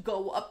have to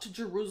go up to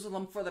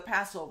Jerusalem for the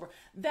Passover.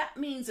 That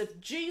means if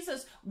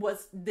Jesus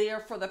was there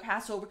for the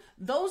Passover,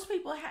 those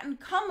people hadn't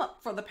come up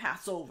for the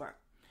Passover.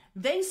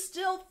 They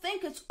still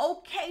think it's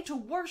okay to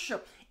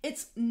worship.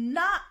 It's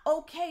not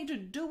okay to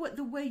do it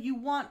the way you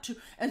want to.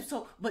 And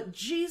so, but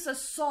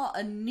Jesus saw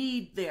a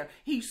need there.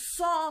 He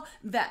saw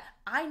that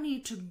I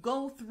need to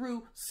go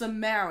through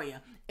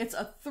Samaria. It's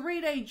a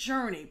 3-day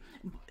journey.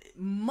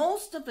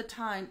 Most of the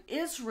time,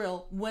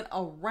 Israel went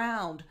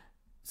around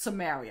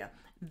Samaria.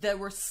 There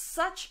was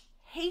such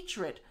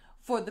hatred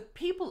for the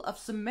people of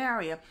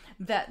Samaria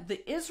that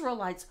the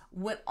Israelites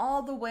went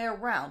all the way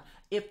around.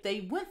 If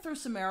they went through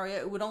Samaria,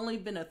 it would only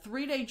have been a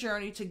 3-day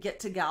journey to get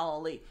to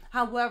Galilee.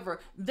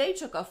 However, they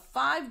took a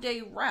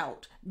 5-day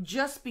route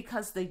just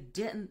because they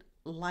didn't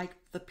like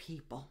the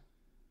people.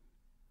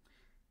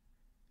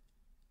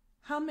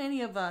 How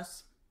many of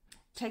us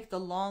take the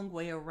long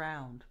way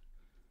around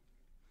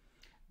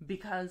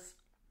because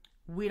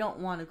we don't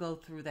want to go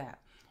through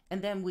that?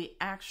 And then we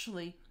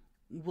actually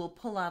will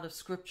pull out of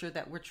scripture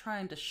that we're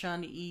trying to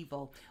shun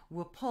evil.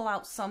 We'll pull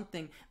out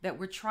something that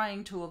we're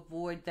trying to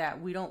avoid,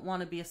 that we don't want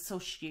to be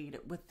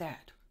associated with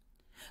that.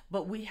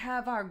 But we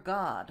have our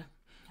God,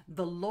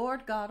 the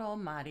Lord God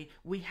Almighty.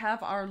 We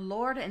have our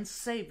Lord and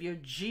Savior,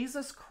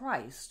 Jesus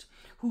Christ,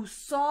 who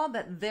saw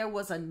that there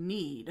was a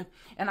need,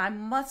 and I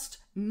must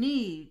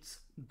needs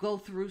go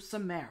through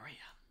Samaria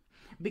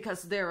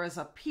because there is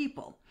a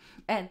people,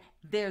 and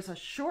there's a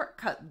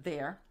shortcut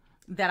there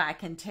that I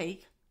can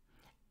take,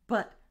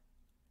 but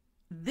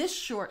this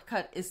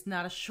shortcut is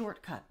not a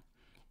shortcut,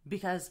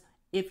 because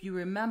if you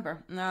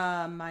remember,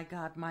 my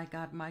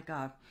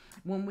God,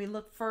 when we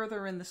look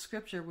further in the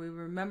scripture, we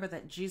remember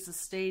that Jesus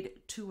stayed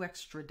 2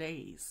 extra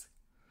days.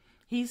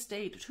 He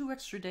stayed 2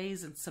 extra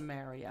days in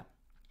Samaria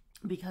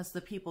because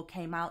the people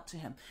came out to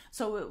him.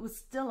 So it was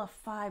still a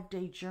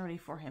 5-day journey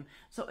for him.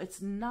 So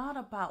it's not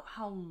about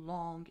how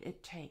long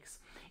it takes.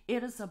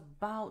 It is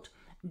about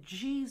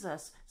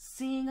Jesus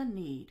seeing a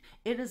need.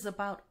 It is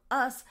about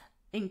us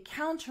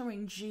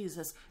encountering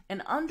Jesus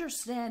and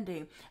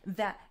understanding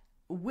that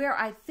where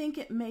I think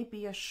it may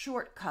be a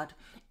shortcut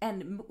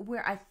and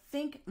where I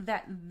think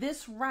that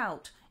this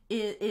route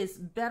is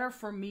better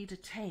for me to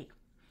take,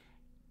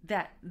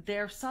 that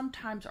there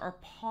sometimes are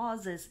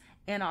pauses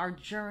in our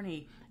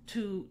journey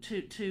to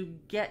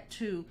get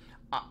to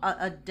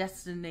a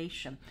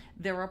destination.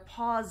 There are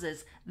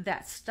pauses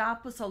that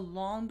stop us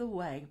along the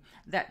way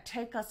that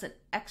take us an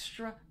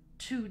extra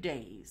 2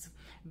 days,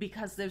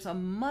 because there's a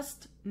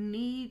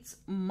must-needs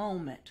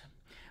moment.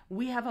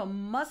 We have a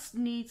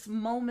must-needs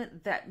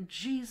moment that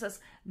Jesus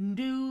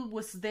knew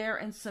was there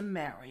in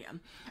Samaria.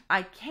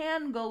 I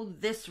can go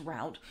this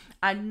route.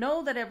 I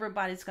know that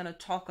everybody's going to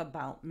talk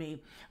about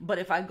me, but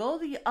if I go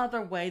the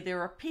other way,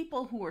 there are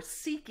people who are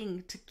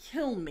seeking to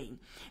kill me.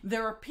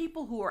 There are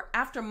people who are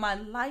after my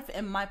life,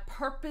 and my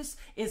purpose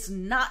is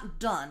not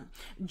done.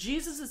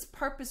 Jesus's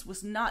purpose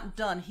was not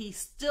done. He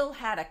still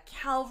had a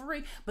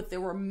Calvary, but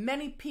there were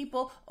many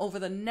people over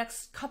the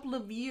next couple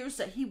of years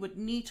that he would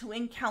need to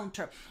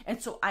encounter.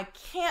 And so I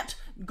can't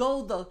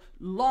go the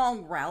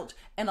long route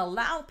and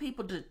allow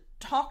people to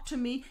talk to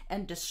me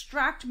and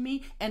distract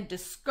me and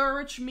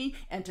discourage me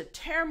and to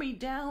tear me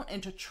down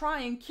and to try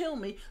and kill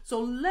me. So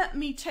let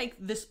me take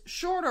this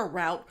shorter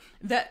route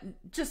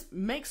that just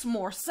makes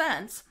more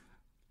sense,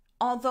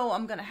 although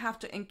I'm going to have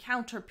to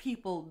encounter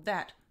people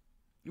that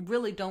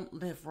really don't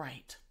live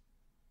right.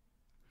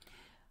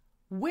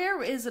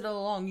 Where is it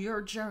along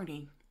your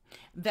journey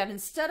that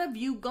instead of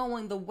you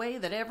going the way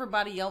that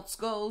everybody else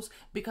goes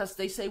because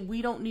they say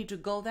we don't need to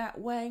go that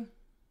way,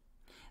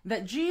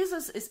 that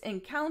Jesus is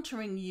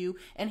encountering you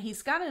and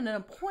he's got an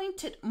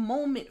appointed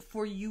moment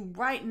for you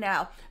right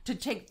now to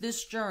take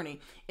this journey?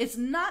 It's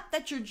not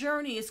that your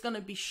journey is going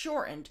to be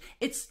shortened.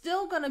 It's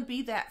still going to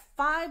be that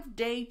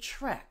 5-day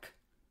trek.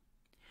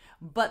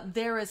 But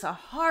there is a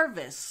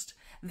harvest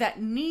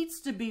that needs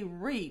to be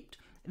reaped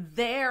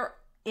there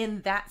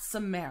in that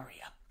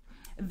Samaria.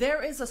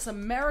 There is a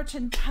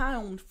Samaritan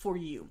town for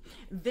you.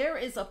 There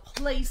is a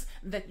place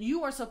that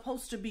you are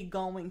supposed to be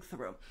going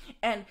through.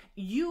 And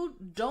you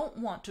don't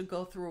want to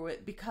go through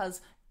it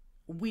because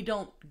we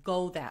don't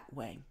go that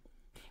way.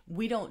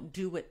 We don't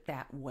do it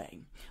that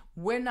way.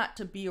 We're not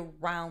to be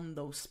around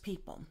those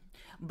people.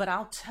 But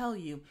I'll tell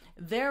you,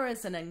 there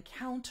is an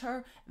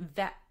encounter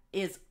that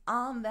is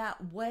on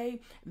that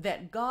way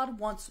that God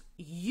wants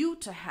you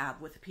to have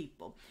with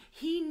people.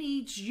 He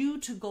needs you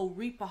to go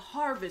reap a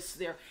harvest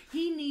there.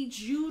 He needs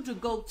you to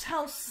go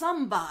tell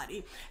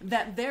somebody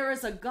that there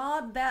is a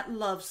God that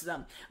loves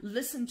them.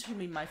 Listen to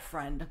me, my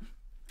friend.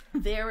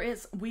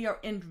 We are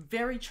in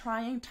very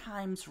trying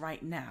times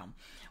right now.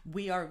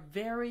 We are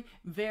very,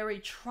 very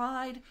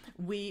tried.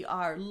 We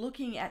are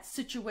looking at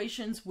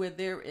situations where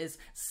there is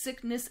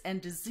sickness and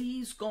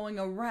disease going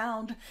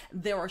around.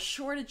 There are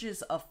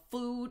shortages of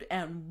food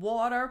and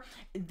water.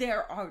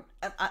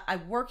 I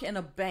work in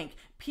a bank.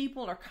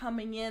 People are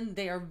coming in.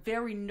 They are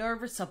very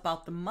nervous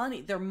about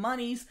their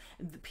monies.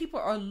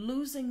 People are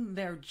losing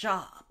their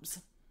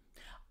jobs.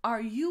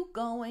 Are you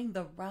going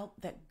the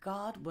route that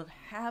God will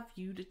have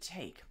you to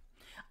take?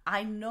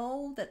 I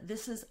know that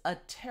this is a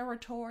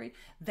territory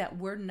that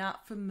we're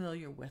not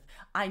familiar with.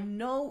 I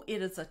know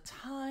it is a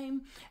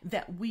time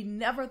that we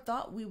never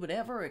thought we would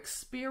ever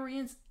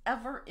experience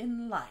ever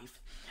in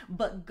life.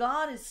 But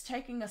God is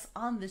taking us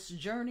on this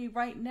journey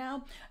right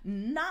now,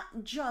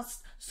 not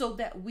just so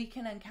that we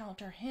can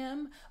encounter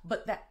Him,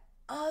 but that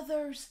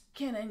others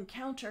can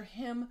encounter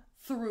Him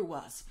through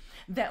us,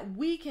 that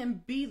we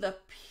can be the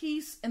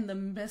peace in the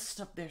midst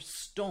of their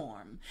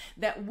storm,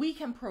 that we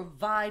can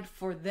provide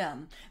for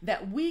them,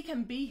 that we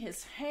can be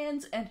His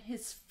hands and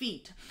His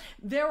feet.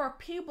 There are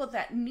people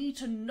that need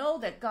to know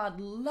that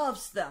God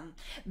loves them,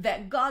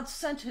 that God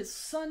sent His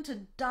Son to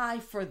die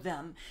for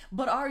them.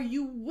 But are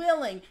you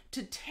willing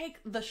to take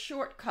the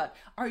shortcut?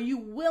 Are you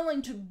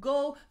willing to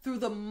go through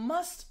the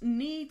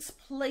must-needs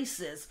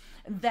places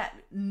that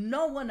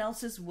no one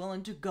else is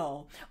willing to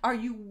go? Are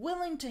you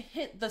willing to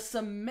hit the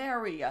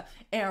Samaria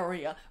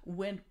area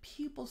when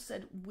people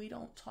said, we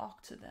don't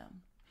talk to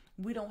them,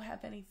 we don't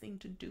have anything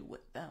to do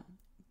with them?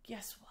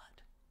 Guess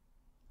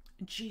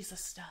what?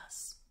 Jesus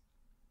does.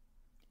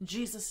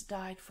 Jesus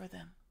died for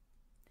them.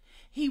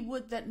 He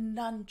would that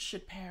none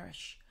should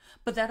perish,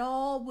 but that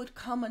all would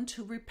come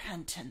unto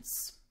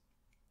repentance.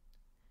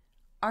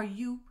 Are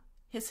you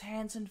His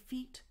hands and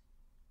feet?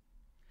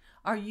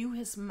 Are you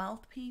His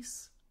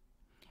mouthpiece?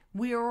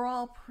 We are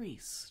all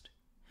priests.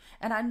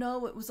 And I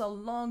know it was a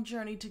long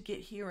journey to get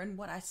here in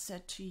what I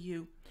said to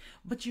you,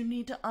 but you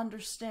need to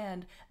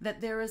understand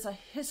that there is a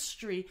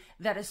history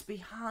that is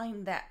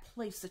behind that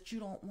place that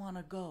you don't want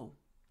to go.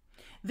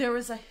 There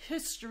is a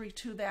history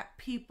to that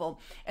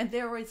people, and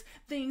there is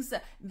things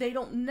that they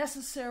don't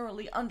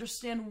necessarily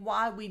understand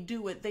why we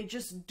do it. They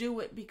just do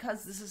it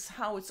because this is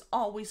how it's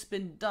always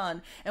been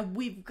done. And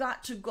we've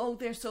got to go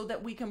there so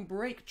that we can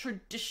break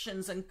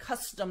traditions and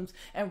customs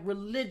and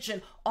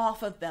religion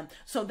off of them,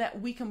 so that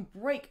we can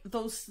break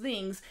those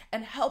things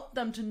and help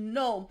them to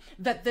know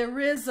that there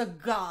is a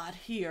God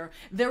here.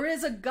 There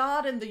is a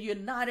God in the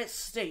United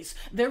States.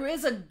 There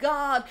is a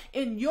God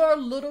in your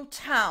little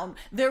town.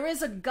 There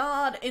is a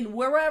God in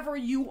wherever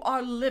you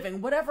are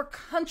living, whatever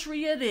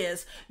country it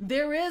is.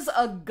 There is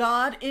a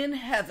God in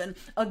heaven,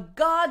 a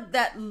God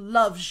that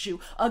loves you,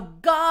 a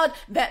God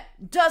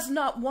that does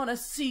not want to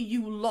see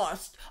you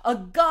lost, a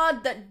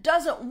God that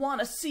doesn't want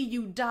to see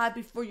you die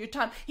before your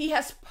time. He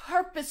has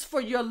purpose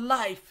for your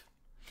life.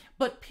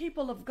 But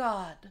people of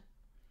God,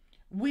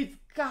 we've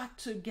got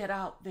to get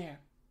out there.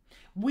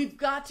 We've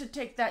got to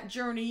take that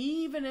journey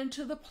even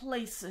into the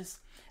places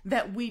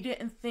that we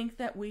didn't think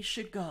that we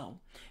should go,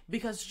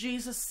 because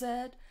Jesus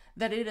said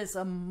that it is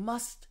a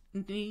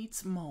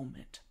must-needs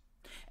moment.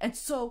 And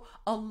so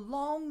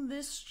along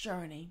this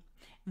journey,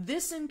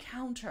 this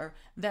encounter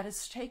that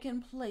has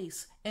taken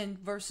place in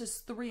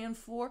verses 3 and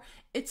 4,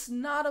 it's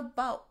not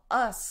about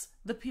us,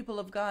 the people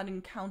of God,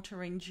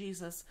 encountering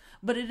Jesus,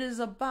 but it is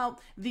about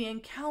the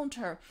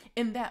encounter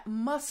in that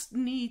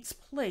must-needs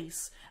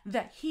place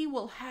that He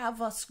will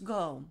have us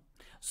go,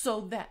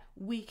 so that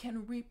we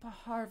can reap a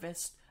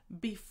harvest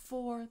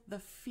before the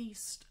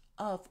Feast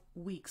of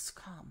Weeks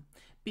come,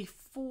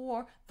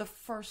 before the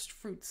first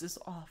fruits is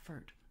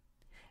offered.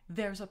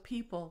 There's a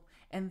people,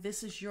 and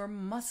this is your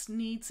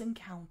must-needs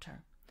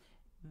encounter.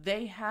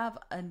 They have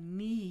a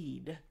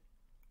need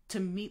to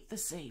meet the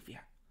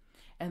Savior,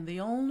 and the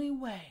only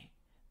way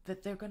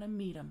that they're going to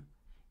meet Him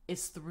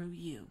is through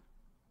you.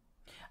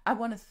 I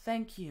want to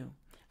thank you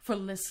for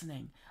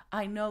listening.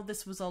 I know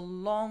this was a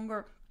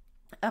longer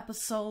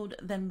episode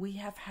than we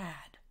have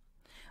had,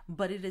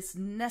 but it is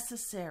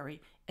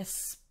necessary,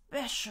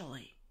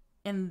 especially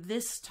in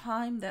this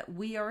time that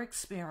we are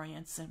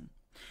experiencing,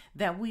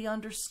 that we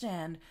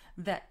understand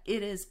that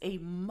it is a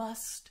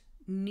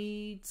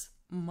must-needs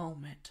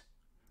moment.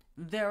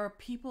 There are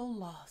people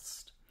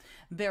lost.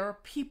 There are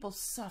people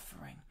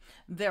suffering.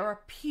 There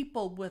are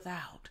people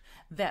without,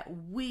 that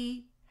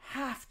we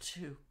have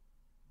to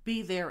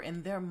be there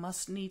in their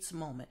must-needs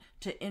moment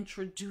to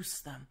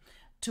introduce them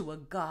to a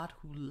God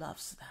who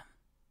loves them.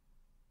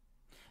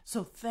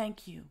 So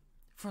thank you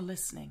for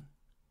listening.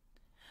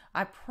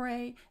 I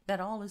pray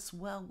that all is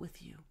well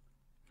with you.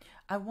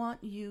 I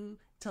want you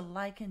to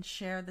like and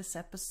share this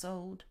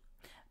episode.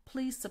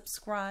 Please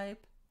subscribe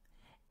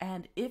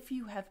And if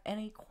you have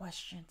any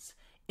questions,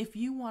 if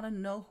you want to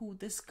know who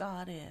this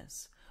God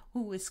is,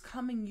 who is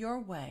coming your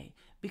way,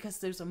 because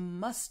there's a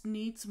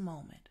must-needs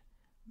moment,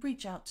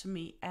 reach out to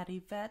me at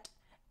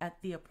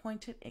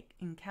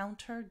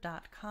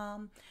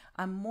Yvette@theappointedencounter.com.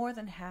 I'm more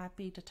than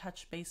happy to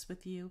touch base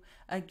with you.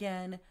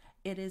 Again,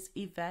 it is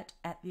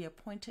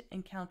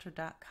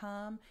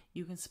Yvette@theappointedencounter.com.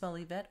 You can spell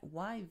Yvette,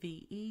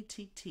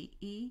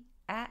 YVETTE,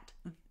 at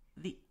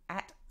the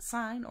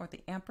 @ or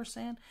the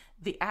ampersand,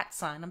 the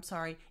 @ I'm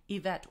sorry,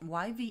 Yvette,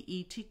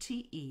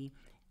 YVETTE,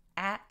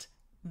 at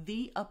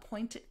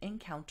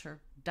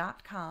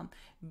theappointedencounter.com.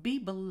 Be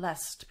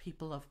blessed,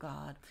 people of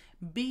God.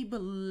 Be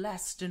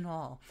blessed in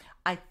all.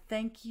 I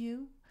thank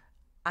you.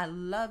 I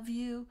love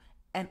you.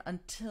 And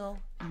until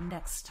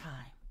next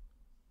time.